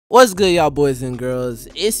What's good, y'all boys and girls?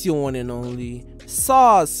 It's your one and only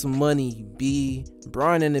Sauce Money B,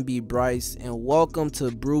 Brian and B Bryce, and welcome to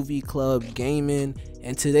broovyclub Gaming.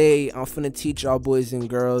 And today I'm finna teach y'all boys and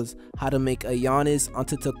girls how to make a Giannis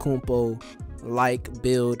Antetokounmpo like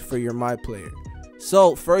build for your MyPlayer.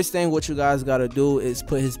 So first thing what you guys gotta do is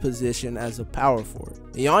put his position as a power forward.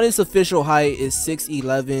 Giannis' official height is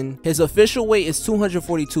 6'11", his official weight is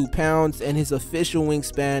 242 pounds, and his official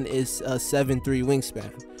wingspan is a 7'3"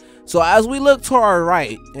 wingspan. So as we look to our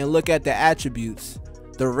right and look at the attributes,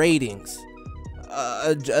 the ratings,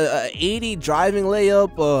 80 driving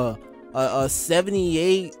layup, a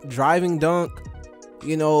 78 driving dunk,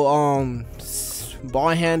 you know, ball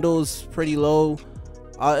handles pretty low.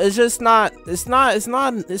 It's just not,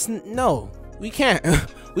 no, we can't,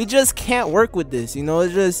 we just can't work with this, you know.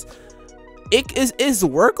 It's just, it's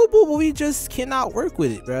workable, but we just cannot work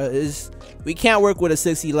with it, bro. We can't work with a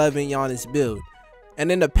 6'11" Giannis build. And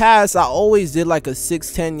in the past, I always did like a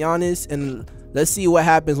 6'10" Giannis, and let's see what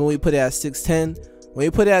happens when we put it at 6'10". When we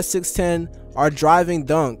put it at 6'10", our driving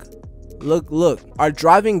dunk, look, our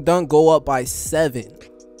driving dunk go up by 7,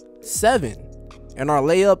 and our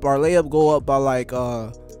layup go up by like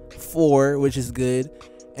 4, which is good.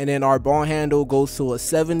 And then our ball handle goes to a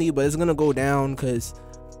 70, but it's gonna go down because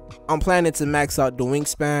I'm planning to max out the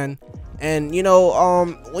wingspan. And you know,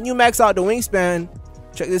 when you max out the wingspan,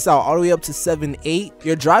 check this out, all the way up to 7'8",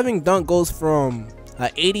 your driving dunk goes from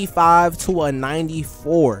a 85 to a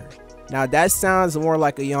 94. Now that sounds more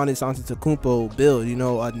like a Giannis Antetokounmpo build, you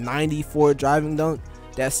know, a 94 driving dunk.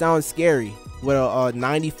 That sounds scary. With a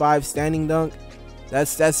 95 standing dunk,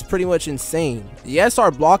 that's pretty much insane. Yes,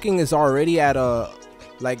 our blocking is already at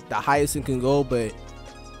like the highest it can go, but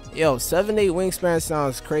yo, 7'8" wingspan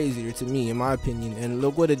sounds crazier to me, in my opinion. And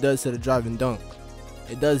look what it does to the driving dunk.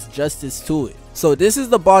 It does justice to it. So this is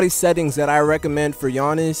the body settings that I recommend for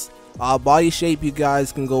Giannis. Body shape, you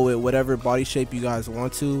guys can go with whatever body shape you guys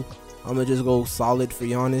want to. I'm gonna just go solid for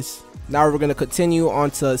Giannis. Now we're gonna continue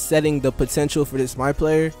on to setting the potential for this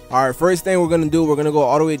MyPlayer. Alright, first thing we're gonna do, we're gonna go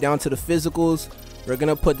all the way down to the physicals. We're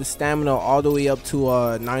gonna put the stamina all the way up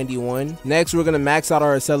to 91. Next, we're gonna max out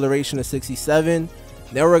our acceleration to 67.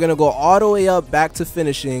 Then we're gonna go all the way up back to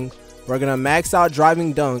finishing. We're gonna max out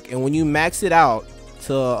driving dunk, and when you max it out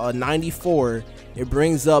to a 94, it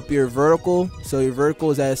brings up your vertical. So your vertical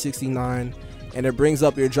is at a 69, and it brings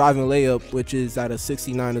up your driving layup, which is at a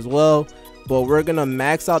 69 as well. But we're gonna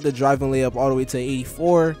max out the driving layup all the way to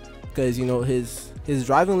 84 because, you know, his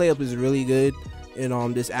driving layup is really good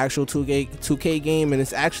in this actual 2K game, and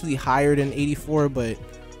it's actually higher than 84, but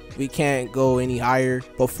we can't go any higher.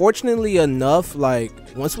 But fortunately enough, like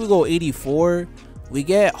once we go 84, we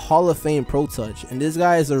get Hall of Fame Pro Touch, and this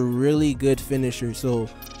guy is a really good finisher. So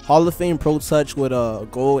Hall of Fame Pro Touch with a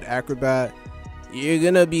gold acrobat, you're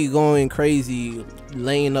gonna be going crazy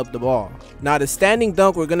laying up the ball. Now the standing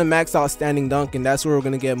dunk, we're gonna max out standing dunk, and that's where we're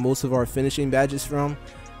gonna get most of our finishing badges from.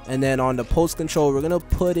 And then on the post control, we're gonna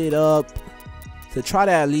put it up to try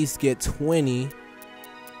to at least get 20.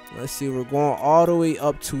 Let's see, we're going all the way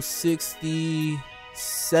up to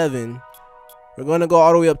 67. We're going to go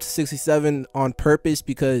all the way up to 67 on purpose,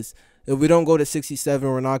 because if we don't go to 67,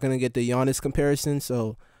 we're not going to get the Giannis comparison.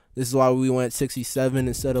 So this is why we went 67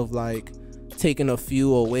 instead of like taking a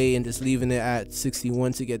few away and just leaving it at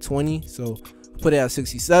 61 to get 20. So put it at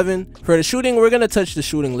 67. For the shooting, we're going to touch the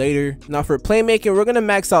shooting later. Now for playmaking, we're going to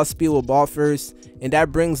max out speed with ball first, and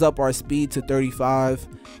that brings up our speed to 35,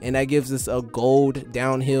 and that gives us a gold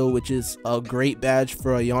downhill, which is a great badge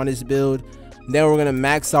for a Giannis build. Then we're going to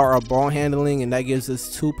max out our ball handling, and that gives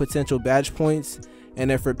us 2 potential badge points.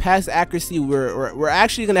 And then for pass accuracy, we're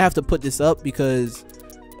actually going to have to put this up, because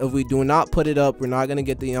if we do not put it up, we're not going to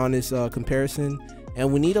get the Giannis comparison.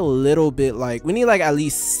 And we need a little bit, like we need like at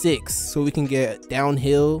least 6 so we can get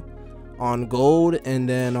downhill on gold. And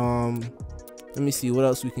then let me see what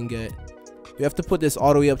else we can get. We have to put this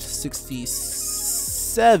all the way up to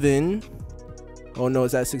 67. Oh no,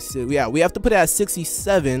 it's at 66. Yeah, we have to put it at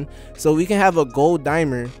 67 so we can have a gold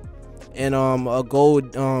dimer and a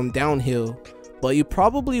gold downhill. But you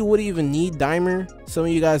probably wouldn't even need dimer. Some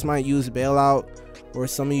of you guys might use bailout, or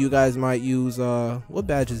some of you guys might use what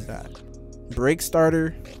badge is that? Break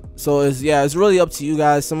starter. So it's really up to you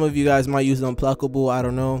guys. Some of you guys might use unpluckable, I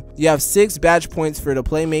don't know. You have 6 badge points for the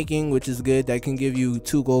playmaking, which is good. That can give you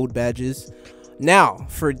 2 gold badges. Now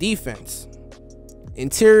for defense,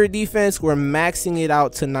 interior defense, we're maxing it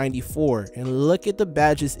out to 94, and look at the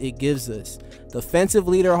badges it gives us. Defensive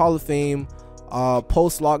leader Hall of Fame,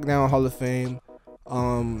 post lockdown Hall of Fame,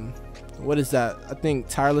 what is that? I think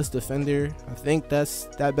tireless defender, I think that's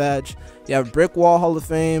that badge. You have brick wall Hall of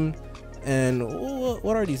Fame, And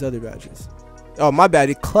what are these other badges? Oh, my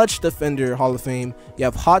bad. Clutch Defender Hall of Fame. You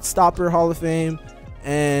have Hot Stopper Hall of Fame,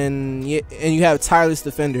 and you have Tireless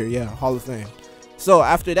Defender, yeah, Hall of Fame. So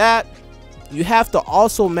after that, you have to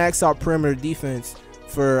also max out perimeter defense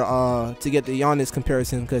for to get the Giannis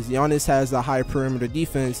comparison, because Giannis has a high perimeter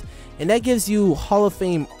defense, and that gives you Hall of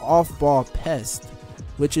Fame Off-Ball Pest,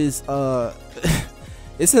 which is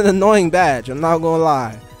it's an annoying badge. I'm not gonna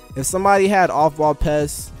lie. If somebody had Off-Ball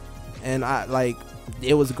Pest and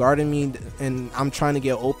it was guarding me and I'm trying to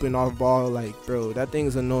get open off ball, like, bro, that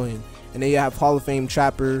thing's annoying. And then you have Hall of Fame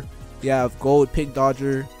Trapper, you have Gold Pick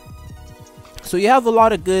Dodger. So you have a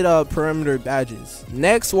lot of good perimeter badges.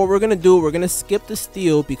 Next, what we're gonna do, we're gonna skip the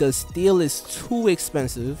steal because steal is too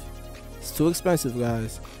expensive. It's too expensive,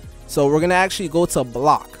 guys. So we're gonna actually go to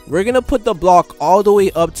block. We're gonna put the block all the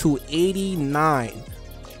way up to 89.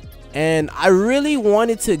 And I really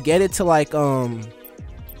wanted to get it to like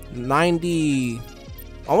 90.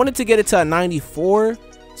 I wanted to get it to a 94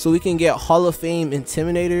 so we can get Hall of Fame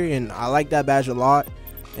Intimidator, and I like that badge a lot.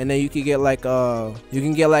 And then you can get like Hall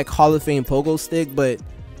of Fame Pogo Stick, but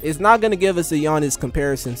it's not gonna give us a Giannis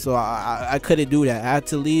comparison, so I couldn't do that. I had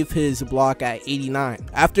to leave his block at 89.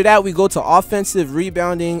 After that, we go to offensive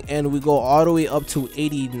rebounding, and we go all the way up to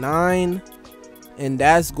 89, and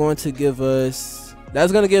that's going to give us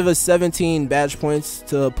 17 badge points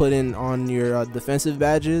to put in on your defensive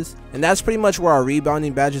badges, and that's pretty much where our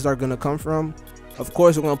rebounding badges are going to come from. Of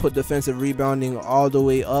course, we're going to put defensive rebounding all the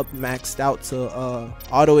way up maxed out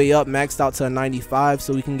to 95,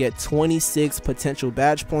 so we can get 26 potential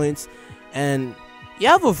badge points. And you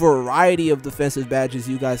have a variety of defensive badges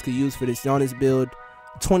you guys could use for this Giannis build.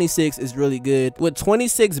 26 is really good. With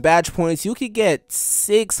 26 badge points, you could get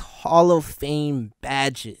 6 Hall of Fame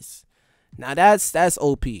badges. Now that's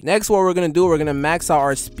OP. Next, what we're gonna do, we're gonna max out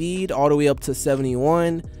our speed all the way up to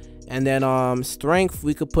 71, and then strength,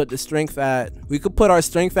 we could put our strength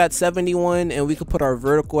at 71, and we could put our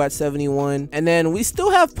vertical at 71, and then we still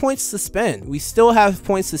have points to spend.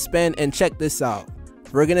 And check this out,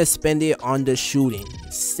 we're gonna spend it on the shooting.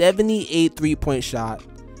 78 3-point shot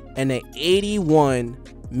and an 81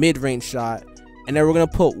 mid-range shot, and then we're gonna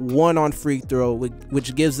put 1 on free throw,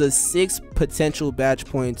 which gives us 6 potential badge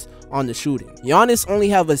points on the shooting. Giannis only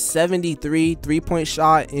have a 73 3-point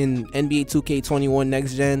shot in NBA 2K21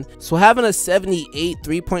 next gen, so having a 78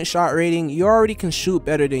 3-point shot rating, you already can shoot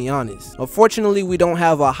better than Giannis. Unfortunately, we don't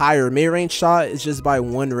have a higher mid-range shot. It's just by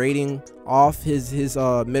 1 rating off. His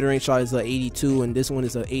mid-range shot is a 82, and this one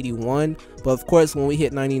is a 81, but of course when we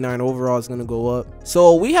hit 99 overall, it's gonna go up.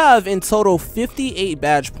 So we have in total 58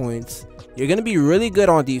 badge points. You're gonna be really good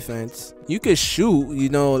on defense. You could shoot, you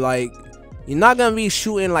know, like, you're not gonna be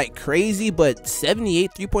shooting like crazy, but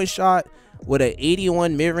 78 3-point shot with an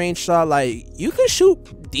 81 mid-range shot, like, you could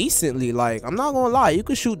shoot decently. Like, I'm not gonna lie, you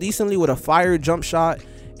could shoot decently with a fire jump shot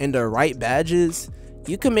and the right badges.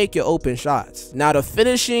 You can make your open shots. Now the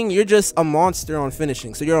finishing, you're just a monster on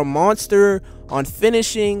finishing. So you're a monster on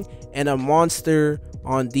finishing and a monster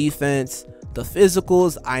on defense. The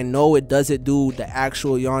physicals, I know it doesn't do the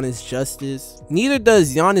actual Giannis justice. Neither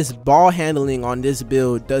does Giannis ball handling on this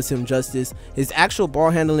build does him justice. His actual ball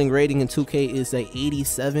handling rating in 2K is a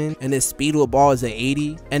 87, and his speed with ball is a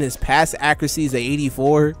 80, and his pass accuracy is a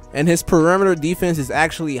 84, and his perimeter defense is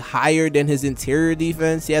actually higher than his interior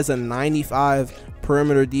defense. He has a 95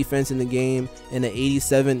 perimeter defense in the game and an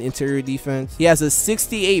 87 interior defense. He has a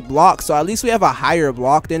 68 block, so at least we have a higher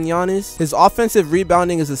block than Giannis. His offensive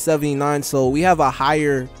rebounding is a 79, so we have a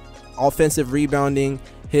higher offensive rebounding.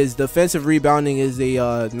 His defensive rebounding is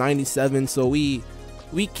a 97, so we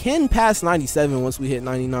can pass 97 once we hit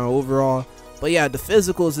 99 overall. But yeah, the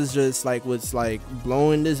physicals is just like what's like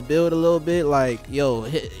blowing this build a little bit. Like, yo,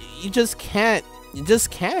 you just can't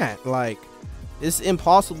like, it's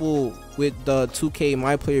impossible with the 2K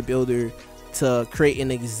MyPlayer builder to create an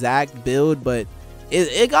exact build, but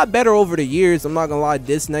it got better over the years. I'm not gonna lie,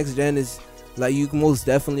 this next gen is like, you most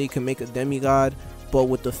definitely can make a demigod, but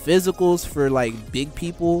with the physicals for like big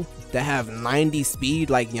people that have 90 speed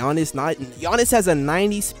like Giannis has a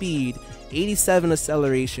 90 speed, 87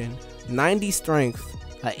 acceleration, 90 strength,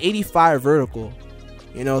 85 vertical,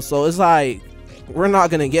 you know, so it's like, we're not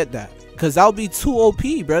gonna get that, because that would be too OP,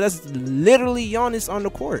 bro. That's literally Giannis on the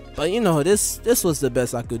court. But you know, this was the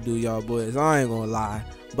best I could do, y'all boys. I ain't gonna lie.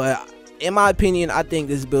 But in my opinion, I think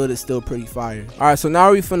this build is still pretty fire. Alright, so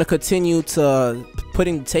now we're finna continue to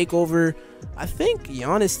putting the takeover. I think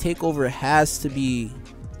Giannis takeover has to be,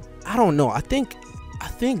 I don't know. I think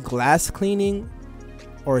glass cleaning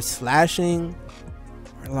or slashing,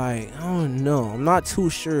 or like, I don't know. I'm not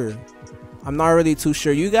too sure. I'm not really too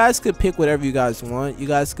sure. You guys could pick whatever you guys want. You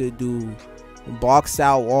guys could do box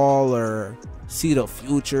out wall or see the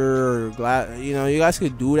future or glass. You know, you guys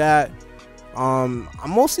could do that. I'm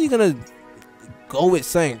mostly gonna go with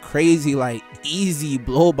something crazy like easy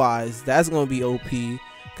blow-bys. That's gonna be OP,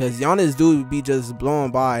 because Giannis dude be just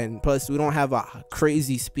blowing by, and plus we don't have a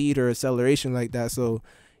crazy speed or acceleration like that, so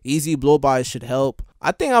easy blow-bys should help.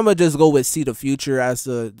 I think I'm gonna just go with see the future as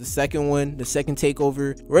the second one, the second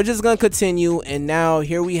takeover. We're just gonna continue, and now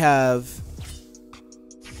here we have,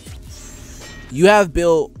 you have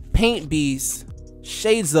built Paint Beast,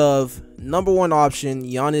 Shades of, #1 option,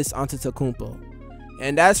 Giannis Antetokounmpo.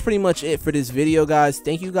 And that's pretty much it for this video, guys.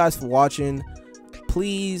 Thank you guys for watching.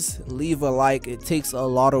 Please leave a like. It takes a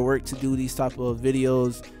lot of work to do these type of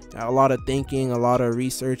videos, a lot of thinking, a lot of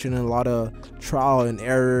researching, and a lot of trial and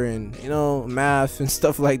error, and you know, math and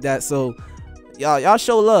stuff like that. So y'all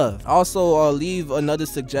show love. Also leave another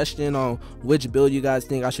suggestion on which build you guys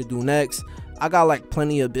think I should do next. I got like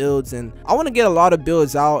plenty of builds, and I want to get a lot of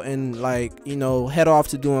builds out and, like, you know, head off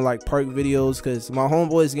to doing like park videos, because my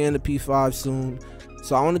homeboy is getting the P5 soon.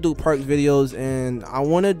 So I want to do park videos, and I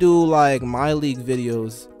want to do like my league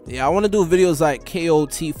videos. Yeah, I want to do videos like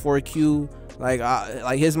KOT4Q.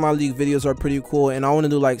 Like his my league videos are pretty cool, and I want to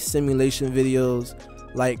do like simulation videos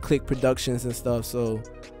like Click Productions and stuff. So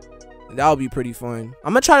that would be pretty fun.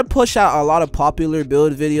 I'm gonna try to push out a lot of popular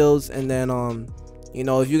build videos, and then you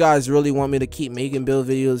know, if you guys really want me to keep making build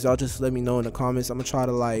videos, y'all just let me know in the comments. I'm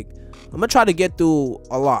gonna try to get through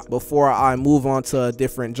a lot before I move on to a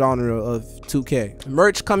different genre of 2K.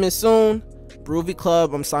 Merch coming soon.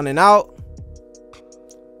 broovyclub, I'm signing out.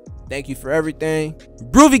 Thank you for everything.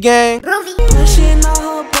 Broovy gang. Pushing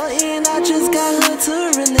on her button, I just got her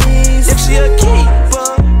to release. If she a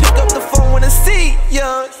keeper, pick up the phone when I see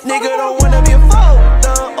ya. Nigga don't wanna be a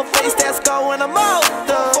folder, a face that's going I'm out.